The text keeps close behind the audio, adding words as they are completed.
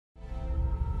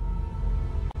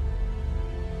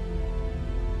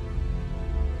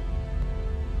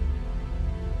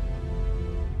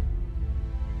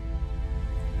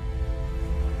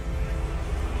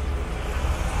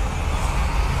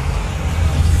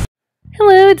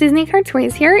Hello,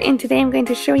 DisneyCarToys here, and today I'm going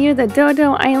to show you the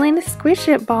Doh-Doh Island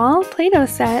Squishketball Play-Doh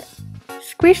set.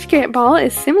 Squishketball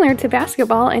is similar to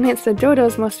basketball, and it's the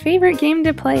Doh-Doh's most favorite game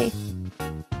to play.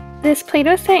 This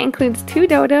Play-Doh set includes 2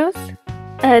 Doh-Dohs,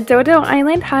 a Doh-Doh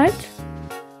Island hut,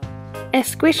 a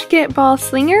Squishketball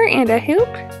slinger and a hoop,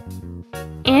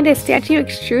 and a statue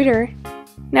extruder.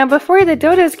 Now before the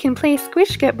Doh-Dohs can play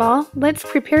Squishketball, let's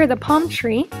prepare the palm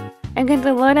tree. I'm going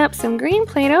to load up some green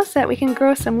Play-Doh so that we can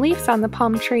grow some leaves on the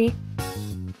palm tree.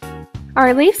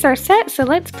 Our leaves are set, so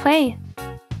let's play.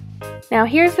 Now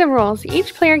here's the rules.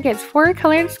 Each player gets 4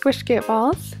 colored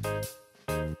Squishketballs.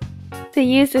 They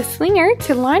use the slinger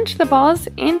to launch the balls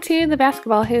into the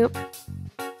basketball hoop.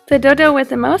 The Doh-Doh with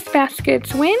the most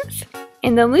baskets wins,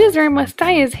 and the loser must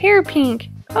dye his hair pink.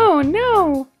 Oh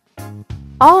no!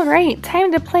 Alright,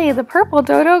 time to play. The purple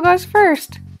Doh-Doh goes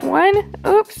first. 1,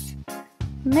 oops.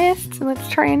 Missed. Let's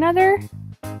try another.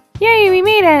 Yay, we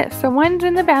made it! So 1's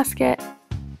in the basket.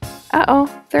 Uh-oh,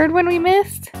 3rd one we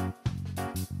missed.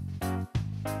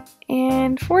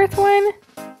 And 4th one.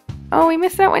 Oh, we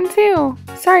missed that one too.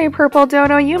 Sorry, purple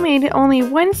Doh-Doh, you made only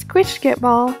 1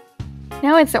 Squishketball.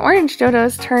 Now it's the orange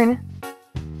Doh-Doh's turn.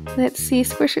 Let's see,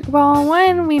 Squishketball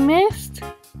 1, we missed.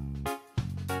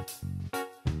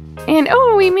 And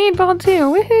oh, we made ball 2,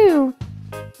 woohoo!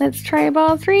 Let's try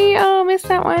ball 3, oh, missed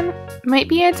that one. Might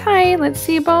be a tie. Let's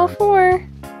see ball 4.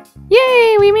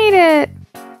 Yay, we made it!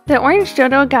 The orange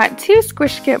Doh-Doh got 2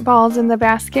 Squishketballs in the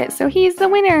basket, so he's the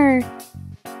winner.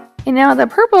 And now the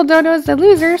purple Doh-Doh is the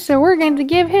loser, so we're going to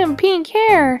give him pink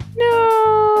hair.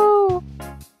 No!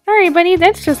 Sorry, buddy,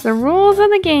 that's just the rules of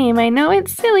the game. I know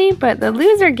it's silly, but the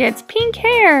loser gets pink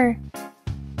hair.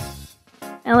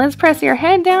 Now let's press your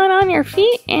head down on your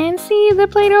feet and see the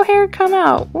Play-Doh hair come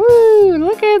out. Woo!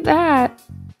 Look at that!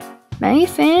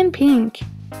 Nice and pink.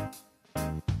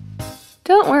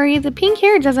 Don't worry, the pink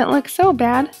hair doesn't look so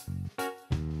bad.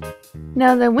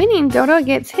 Now the winning Doh-Doh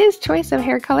gets his choice of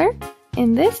hair color,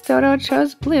 and this Doh-Doh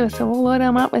chose blue, so we'll load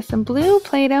him up with some blue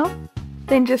Play-Doh.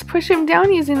 Then just push him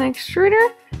down using the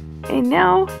extruder, and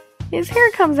now his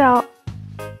hair comes out.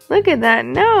 Look at that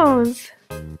nose!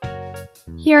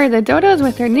 Here are the Doh-Dohs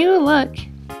with their new look.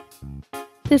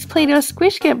 This Play-Doh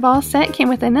Squishketball set came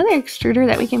with another extruder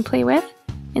that we can play with,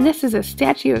 and this is a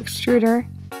statue extruder.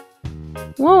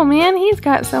 Whoa man, he's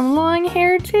got some long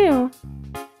hair too.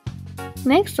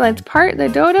 Next, let's part the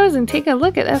Doh-Dohs and take a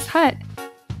look at this hut.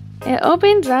 It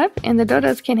opens up and the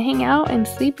Doh-Dohs can hang out and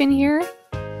sleep in here.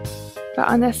 But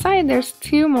on the side there's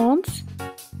 2 molds.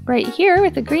 Right here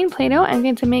with the green Play-Doh, I'm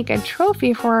going to make a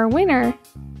trophy for our winner.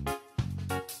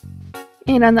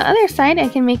 And on the other side, I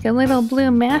can make a little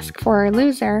blue mask for our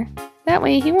loser. That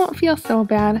way he won't feel so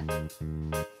bad.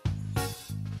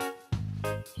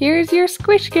 Here's your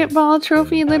Squishketball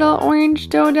trophy, little orange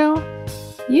Doh-Doh.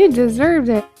 You deserved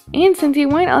it. And since you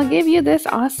won, I'll give you this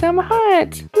awesome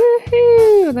hut.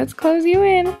 Woohoo! Let's close you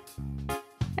in.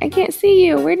 I can't see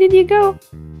you. Where did you go?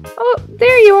 Oh,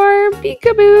 there you are.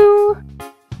 Peekaboo!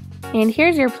 And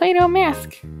here's your Play-Doh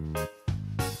mask.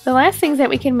 The last things that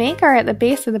we can make are at the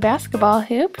base of the basketball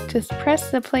hoop. Just press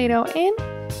the Play-Doh in.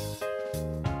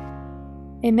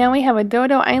 And now we have a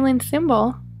Doh-Doh Island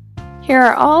symbol. Here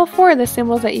are all 4 of the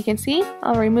symbols that you can see.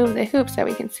 I'll remove the hoop so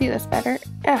we can see this better.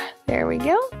 There we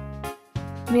go.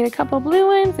 Made a couple blue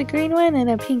ones, a green one, and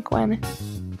a pink one.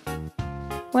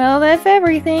 Well, that's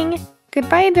everything.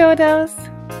 Goodbye,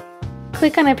 Doh-Dohs.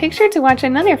 Click on a picture to watch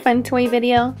another fun toy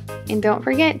video. And don't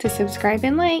forget to subscribe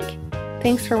and like.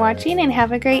 Thanks for watching and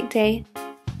have a great day.